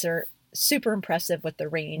 You guys are super impressive with the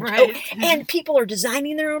range. Right. Oh, and people are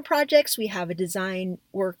designing their own projects. We have a design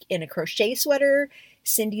work in a crochet sweater.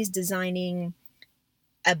 Cindy's designing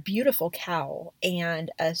a beautiful cowl and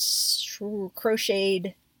a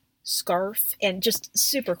crocheted scarf and just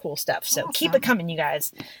super cool stuff. So awesome. Keep it coming, you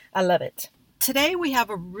guys. I love it. Today we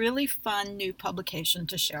have a really fun new publication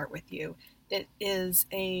to share with you. It is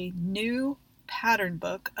a new pattern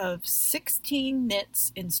book of 16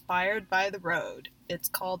 knits inspired by the road. It's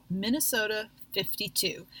called Minnesota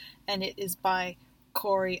 52, and it is by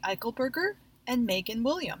Corey Eichelberger and Megan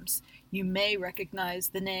Williams. You may recognize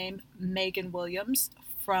the name Megan Williams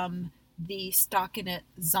from the Stockinit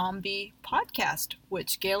Zombie podcast,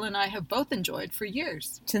 which Gail and I have both enjoyed for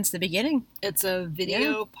years. Since the beginning. It's a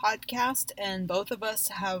video podcast, and both of us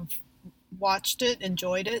have watched it,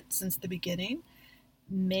 enjoyed it since the beginning.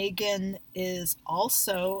 Megan is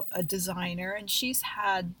also a designer, and she's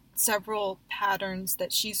had several patterns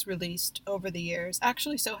that she's released over the years.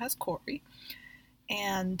 Actually, so has Corey.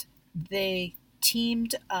 And they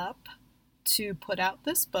teamed up to put out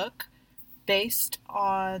this book based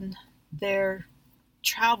on their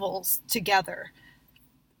travels together.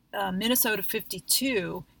 Minnesota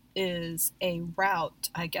 52 is a route,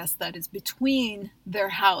 I guess, that is between their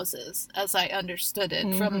houses, as I understood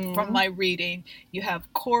it from my reading. You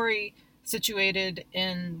have Corey situated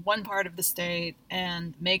in one part of the state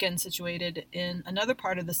and Megan situated in another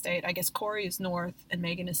part of the state. I guess Corey is north and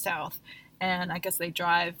Megan is south. And I guess they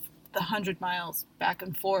drive the 100 miles back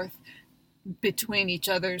and forth between each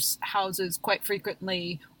other's houses quite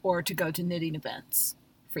frequently, or to go to knitting events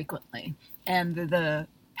frequently. And the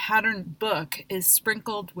pattern book is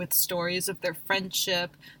sprinkled with stories of their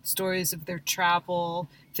friendship, stories of their travel,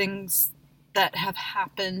 things that have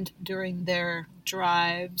happened during their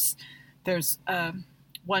drives. There's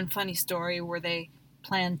one funny story where they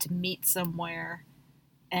planned to meet somewhere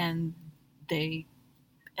and they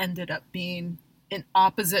ended up being in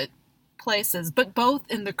opposite places, but both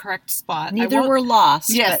in the correct spot. Neither were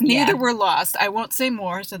lost. Yes, neither were lost. I won't say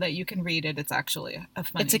more so that you can read it. It's actually a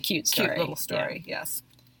funny, it's a cute little story. Yeah. Yes.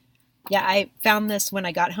 Yeah, I found this when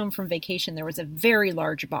I got home from vacation. There was a very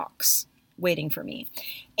large box waiting for me,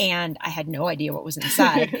 and I had no idea what was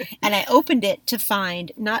inside. And I opened it to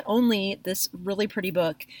find not only this really pretty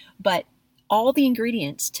book, but all the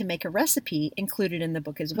ingredients to make a recipe included in the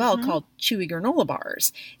book as well, called chewy granola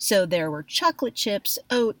bars. So there were chocolate chips,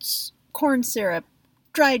 oats, corn syrup,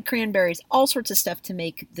 dried cranberries, all sorts of stuff to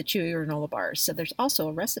make the chewy granola bars. So there's also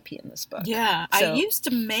a recipe in this book. Yeah, I used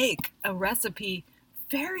to make a recipe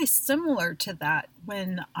very similar to that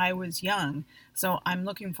when I was young. So I'm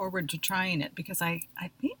looking forward to trying it because I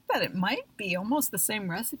think that it might be almost the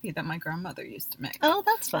same recipe that my grandmother used to make. Oh,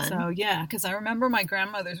 that's fun. So yeah, because I remember my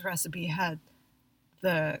grandmother's recipe had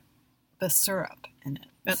the syrup in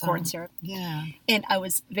it. Corn syrup. Yeah. And I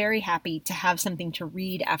was very happy to have something to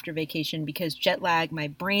read after vacation because jet lag, my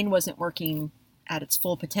brain wasn't working at its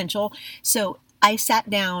full potential. So I sat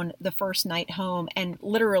down the first night home and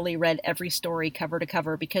literally read every story cover to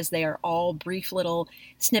cover because they are all brief little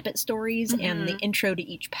snippet stories, and the intro to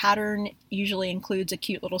each pattern usually includes a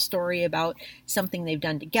cute little story about something they've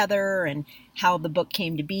done together and how the book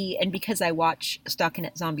came to be. And because I watch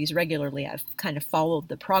Stockinette Zombies regularly, I've kind of followed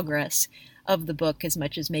the progress of the book as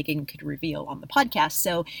much as Megan could reveal on the podcast.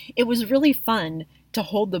 So it was really fun to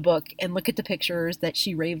hold the book and look at the pictures that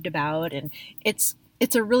she raved about, and it's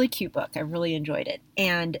a really cute book. I really enjoyed it.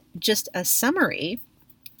 And just a summary,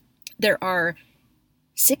 there are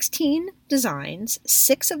 16 designs.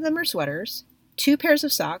 6 of them are sweaters, 2 pairs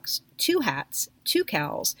of socks, 2 hats, 2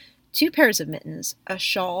 cowls, 2 pairs of mittens, a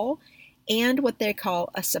shawl, and what they call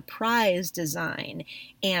a surprise design.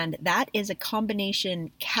 And that is a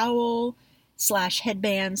combination cowl /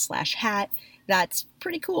 headband / hat. That's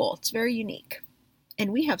pretty cool. It's very unique.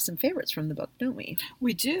 And we have some favorites from the book, don't we?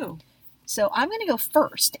 We do. So I'm going to go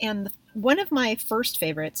first, and one of my first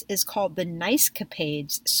favorites is called the Nice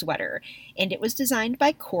Capades sweater, and it was designed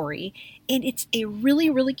by Corey, and it's a really,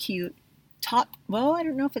 really cute I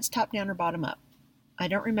don't know if it's top down or bottom up. I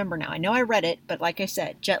don't remember now. I know I read it, but like I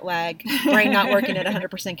said, jet lag, brain not working at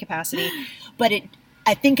 100% capacity, but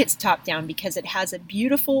I think it's top down because it has a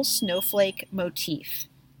beautiful snowflake motif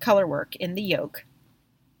color work in the yoke.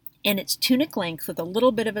 And it's tunic length with a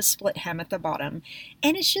little bit of a split hem at the bottom.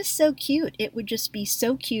 And it's just so cute. It would just be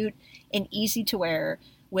so cute and easy to wear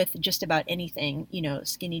with just about anything,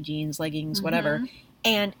 skinny jeans, leggings, whatever.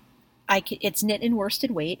 And it's knit in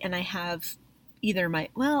worsted weight, and I have either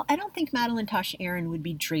I don't think Madeline Tosh Aaron would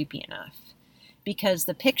be drapey enough because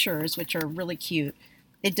the pictures, which are really cute,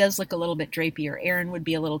 it does look a little bit drapier. Aaron would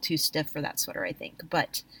be a little too stiff for that sweater, I think.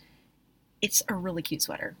 But it's a really cute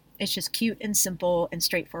sweater. It's just cute and simple and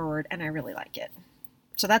straightforward, and I really like it.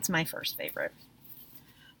 So that's my first favorite.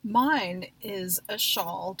 Mine is a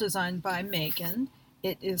shawl designed by Megan.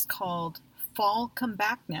 It is called Fall Come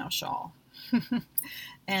Back Now shawl.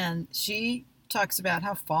 And she talks about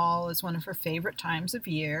how fall is one of her favorite times of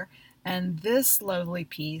year. And this lovely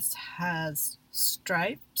piece has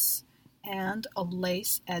stripes and a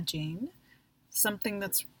lace edging, something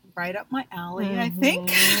that's right up my alley, I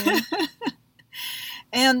think.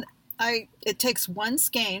 And it takes 1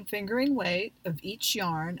 skein fingering weight of each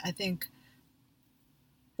yarn. I think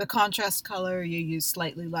the contrast color you use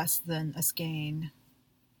slightly less than a skein.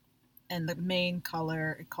 And the main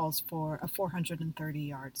color, it calls for a 430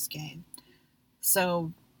 yard skein.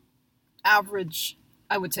 So I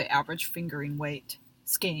would say average fingering weight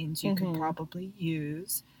skeins you could probably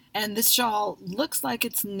use. And this shawl looks like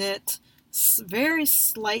it's knit very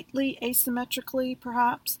slightly asymmetrically,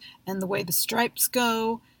 perhaps. And the way the stripes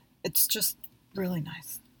go, it's just really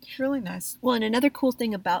nice. Really nice. Well, and another cool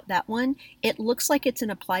thing about that one, it looks like it's an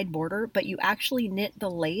applied border, but you actually knit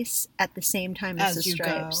the lace at the same time as the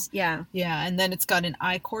stripes. Go. Yeah. Yeah, and then it's got an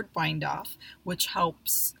I-cord bind off, which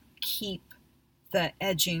helps keep the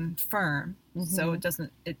edging firm, so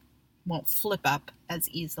it won't flip up as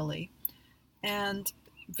easily. And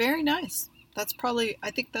very nice. I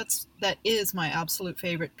think that is my absolute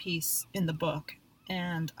favorite piece in the book,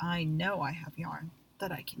 and I know I have yarn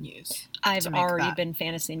that I can use. I've already been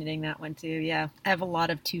fantasy knitting that one too. Yeah, I have a lot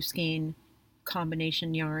of 2 skein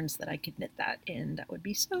combination yarns that I could knit that in. That would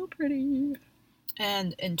be so pretty.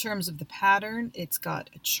 And in terms of the pattern, it's got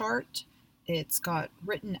a chart, it's got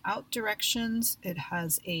written out directions, it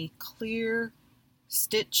has a clear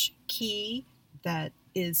stitch key that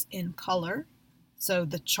is in color. So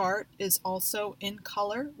the chart is also in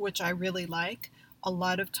color, which I really like. A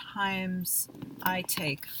lot of times I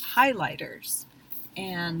take highlighters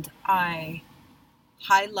and I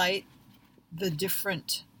highlight the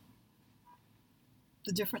different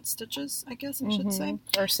stitches, I guess I should say.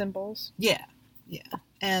 Or symbols. Yeah.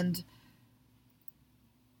 And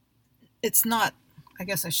it's not, I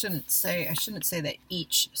guess I shouldn't say that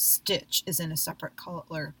each stitch is in a separate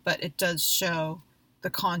color, but it does show the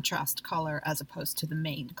contrast color as opposed to the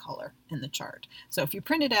main color in the chart. So if you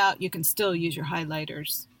print it out, you can still use your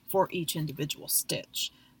highlighters for each individual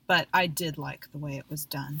stitch. But I did like the way it was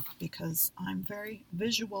done because I'm very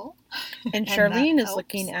visual. And Charlene is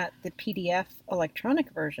looking at the PDF electronic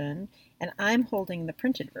version, and I'm holding the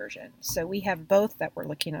printed version. So we have both that we're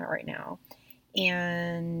looking at right now.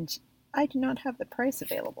 And I do not have the price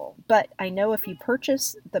available. But I know if you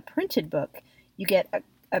purchase the printed book, you get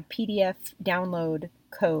a PDF download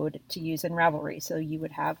code to use in Ravelry. So you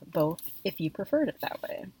would have both if you preferred it that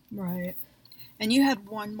way. Right. And you had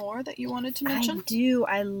one more that you wanted to mention? I do.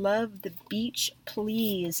 I love the Beach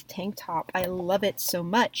Please tank top. I love it so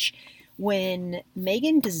much. When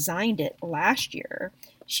Megan designed it last year,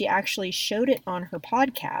 she actually showed it on her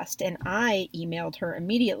podcast, and I emailed her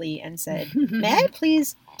immediately and said, may I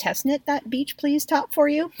please test knit that Beach Please top for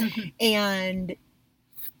you? And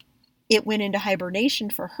it went into hibernation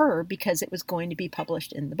for her because it was going to be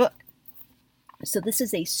published in the book. So this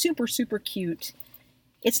is a super, super cute.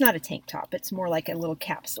 It's not a tank top. It's more like a little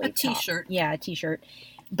capsule. A t-shirt. Yeah, a t-shirt.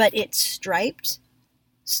 But it's striped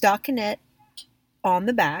stockinette on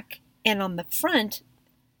the back, and on the front,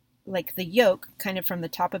 like the yoke, kind of from the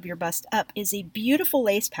top of your bust up, is a beautiful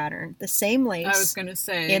lace pattern. The same lace. I was going to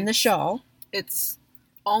say. In the shawl. It's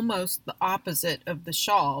almost the opposite of the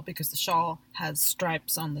shawl because the shawl has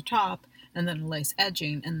stripes on the top and then lace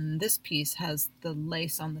edging, and this piece has the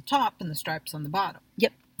lace on the top and the stripes on the bottom.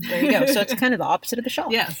 Yep. There you go. So it's kind of the opposite of the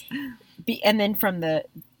shawl. Yes. And then from the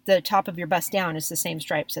top of your bust down is the same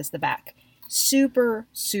stripes as the back. Super,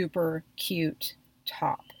 super cute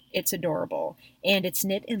top. It's adorable. And it's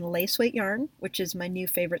knit in lace weight yarn, which is my new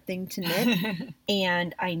favorite thing to knit.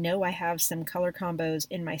 And I know I have some color combos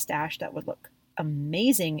in my stash that would look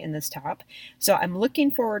amazing in this top. So I'm looking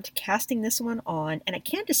forward to casting this one on, and I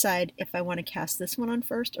can't decide if I want to cast this one on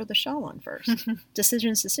first or the shawl on first.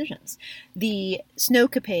 Decisions. The snow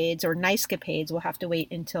capades or nice capades will have to wait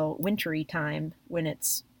until wintry time when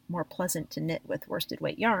it's more pleasant to knit with worsted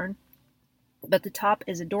weight yarn. But the top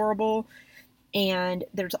is adorable. And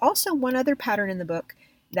there's also one other pattern in the book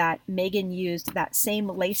that Megan used that same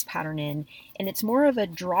lace pattern in, and it's more of a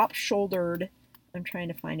drop-shouldered, I'm trying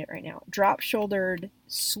to find it right now, drop-shouldered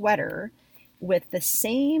sweater with the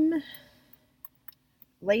same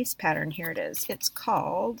lace pattern. Here it is. It's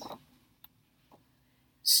called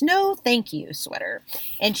Snow Thank You sweater.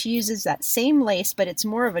 And she uses that same lace, but it's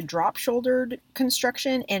more of a drop-shouldered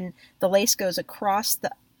construction, and the lace goes across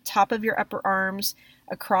the top of your upper arms,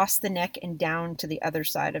 across the neck, and down to the other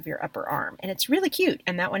side of your upper arm. And it's really cute.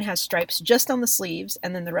 And that one has stripes just on the sleeves,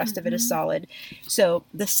 and then the rest of it is solid. So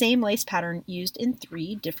the same lace pattern used in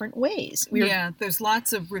 3 different ways. Yeah, there's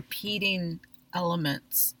lots of repeating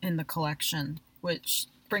elements in the collection, which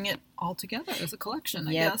bring it all together as a collection,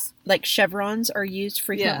 I guess. Like chevrons are used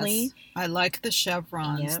frequently. Yes, I like the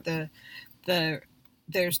chevrons. Yep.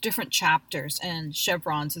 There's different chapters, and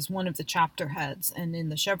chevrons is one of the chapter heads. And in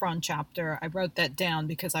the chevron chapter, I wrote that down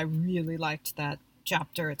because I really liked that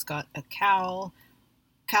chapter. It's got a cowl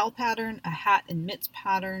pattern, a hat and mitts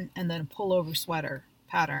pattern, and then a pullover sweater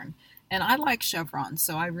pattern. And I like chevrons,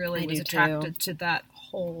 so I really was attracted to that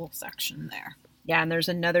whole section there. Yeah, and there's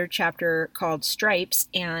another chapter called Stripes,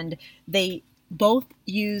 and they both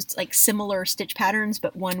used like similar stitch patterns,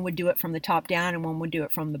 but one would do it from the top down and one would do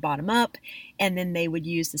it from the bottom up. And then they would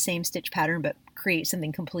use the same stitch pattern, but create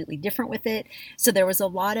something completely different with it. So there was a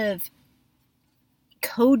lot of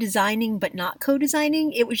co-designing, but not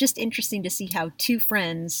co-designing. It was just interesting to see how two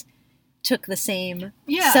friends took the same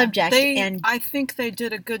subject. And I think they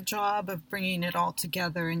did a good job of bringing it all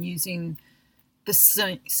together and using the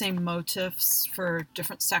same motifs for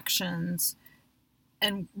different sections,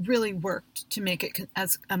 and really worked to make it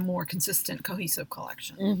as a more consistent, cohesive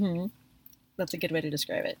collection. Mm-hmm. That's a good way to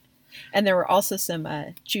describe it. And there were also some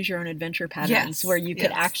choose your own adventure patterns where you could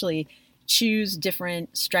actually choose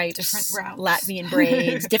different stripes, different routes, Latvian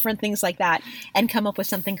braids, different things like that, and come up with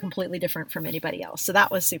something completely different from anybody else. So that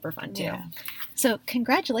was super fun too. Yeah. So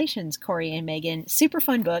congratulations, Corey and Megan. Super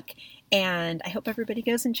fun book. And I hope everybody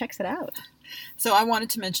goes and checks it out. So I wanted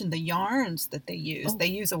to mention the yarns that they use. Oh. They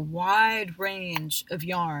use a wide range of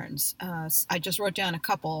yarns. I just wrote down a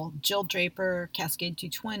couple: Jill Draper, Cascade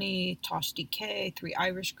 220, Tosh DK, Three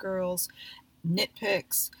Irish Girls, Knit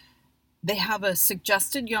Picks. They have a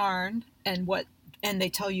suggested yarn and they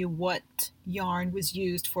tell you what yarn was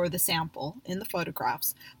used for the sample in the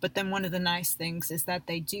photographs. But then one of the nice things is that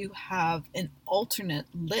they do have an alternate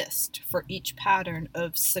list for each pattern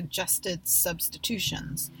of suggested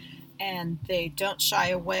substitutions. And they don't shy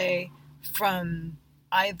away from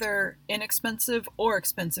either inexpensive or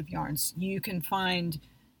expensive yarns. You can find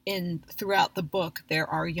throughout the book, there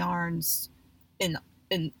are yarns in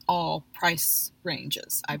all price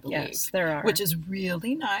ranges, I believe. Yes, there are. Which is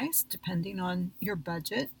really nice, depending on your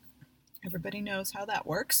budget. Everybody knows how that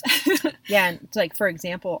works. Yeah, and like, for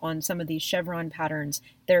example, on some of these chevron patterns,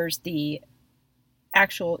 there's the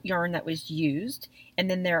actual yarn that was used, and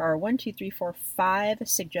then there are 5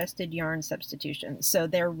 suggested yarn substitutions. So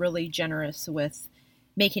they're really generous with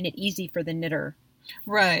making it easy for the knitter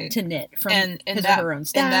to knit from his or her own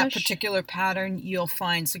stash. In that particular pattern, you'll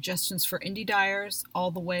find suggestions for indie dyers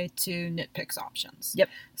all the way to knit picks options. Yep.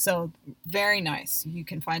 So very nice. You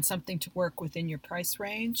can find something to work within your price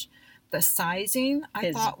range. The sizing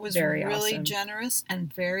I thought was really awesome. Generous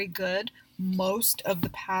and very good. Most of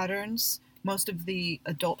the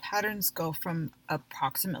adult patterns go from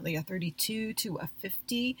approximately a 32 to a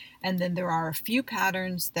 50, and then there are a few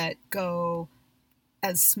patterns that go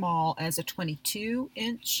as small as a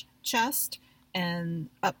 22-inch chest and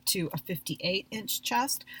up to a 58-inch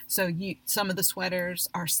chest. So some of the sweaters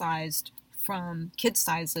are sized from kid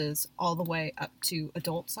sizes all the way up to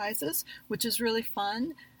adult sizes, which is really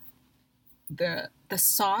fun. The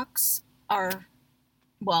socks are,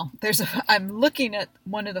 I'm looking at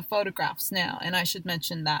one of the photographs now, and I should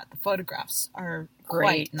mention that the photographs are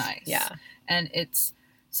quite nice. Yeah. And it's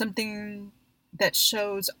something that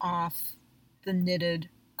shows off the knitted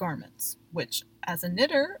garments, which as a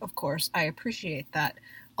knitter, of course, I appreciate that.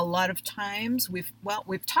 A lot of times we've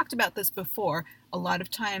talked about this before. A lot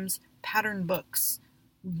of times pattern books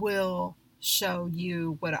will show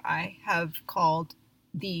you what I have called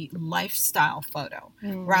the lifestyle photo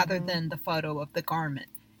rather than the photo of the garment.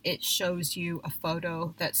 It shows you a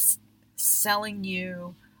photo that's selling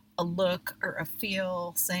you a look or a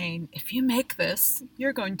feel, saying, if you make this,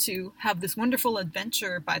 you're going to have this wonderful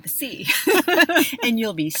adventure by the sea. And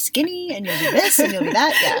you'll be skinny, and you'll be this, and you'll be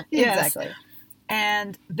that. Yeah, yes. Exactly.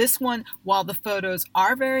 And this one, while the photos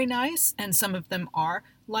are very nice, and some of them are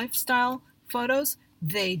lifestyle photos,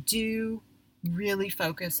 they do really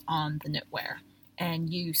focus on the knitwear.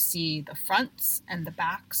 And you see the fronts and the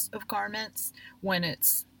backs of garments. When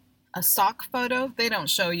it's a sock photo, they don't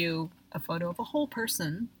show you a photo of a whole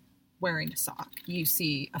person wearing a sock. You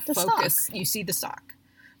see you see the sock.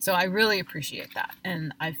 So I really appreciate that.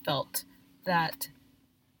 And I felt that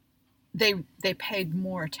they paid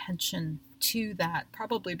more attention to that,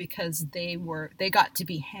 probably because they got to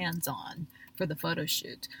be hands-on for the photo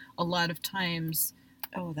shoot. A lot of times,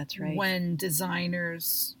 that's right, when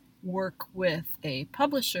designers work with a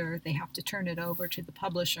publisher, they have to turn it over to the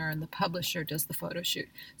publisher, and the publisher does the photo shoot.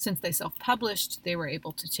 Since they self-published, they were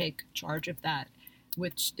able to take charge of that,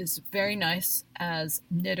 which is very nice. As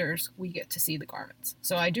knitters, we get to see the garments.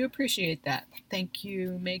 So I do appreciate that. Thank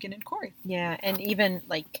you, Megan and Corey. Yeah, and even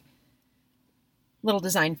like little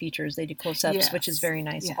design features, they do close-ups, which is very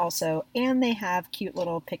nice also. And they have cute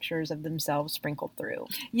little pictures of themselves sprinkled through.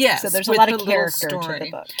 Yes. So there's a lot of character to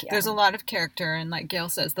the book. Yeah. There's a lot of character, and like Gail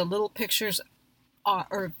says, the little pictures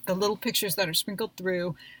that are sprinkled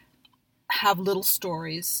through have little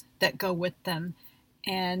stories that go with them,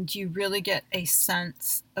 and you really get a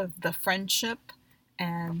sense of the friendship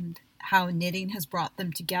and how knitting has brought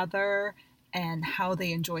them together and how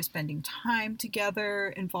they enjoy spending time together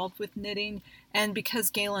involved with knitting. And because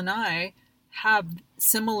Gail and I have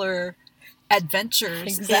similar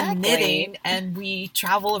adventures Exactly. in knitting and we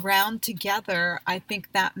travel around together, I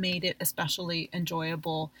think that made it especially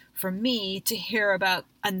enjoyable for me to hear about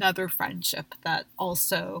another friendship that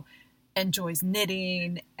also enjoys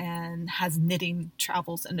knitting and has knitting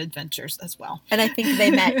travels and adventures as well. And I think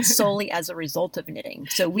they met solely as a result of knitting.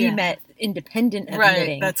 So we met independent of right,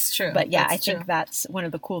 knitting. That's true. But yeah, that's I think true. that's one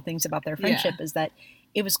of the cool things about their friendship is that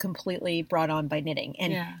it was completely brought on by knitting.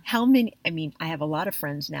 And how many, I mean, I have a lot of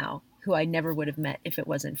friends now who I never would have met if it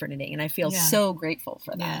wasn't for knitting. And I feel so grateful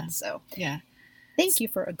for that. So thank you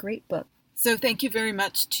for a great book. So thank you very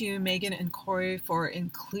much to Megan and Corey for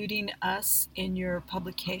including us in your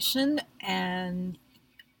publication. And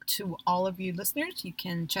to all of you listeners, you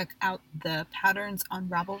can check out the patterns on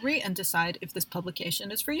Ravelry and decide if this publication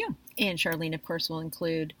is for you. And Charlene, of course, will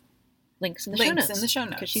include links in the show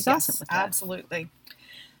notes. Because she's awesome with that. Absolutely.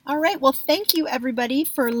 All right. Well, thank you, everybody,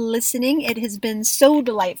 for listening. It has been so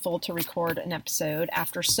delightful to record an episode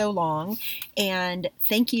after so long. And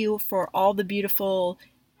thank you for all the beautiful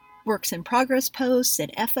works in progress posts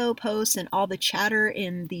and FO posts and all the chatter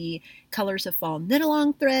in the Colors of Fall knit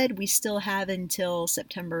along thread. We still have until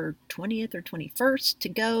September 20th or 21st to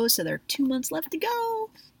go. So there are 2 months left to go.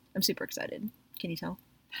 I'm super excited. Can you tell?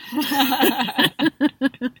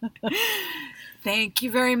 Thank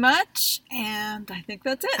you very much. And I think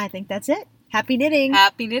that's it. Happy knitting.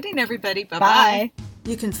 Happy knitting, everybody. Bye-bye. Bye.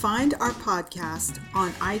 You can find our podcast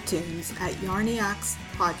on iTunes at Yarniacs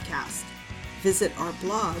Podcast. Visit our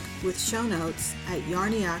blog with show notes at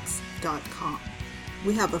yarniacs.com.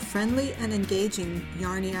 We have a friendly and engaging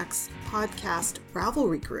Yarniacs podcast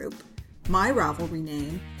Ravelry group. My Ravelry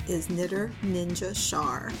name is Knitter Ninja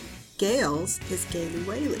Shar. Gail's is Gaily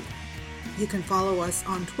Whaley. You can follow us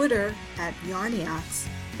on Twitter at Yarniacs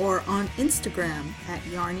or on Instagram at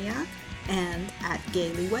Yarniac and at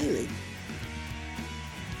Gaily Whaley.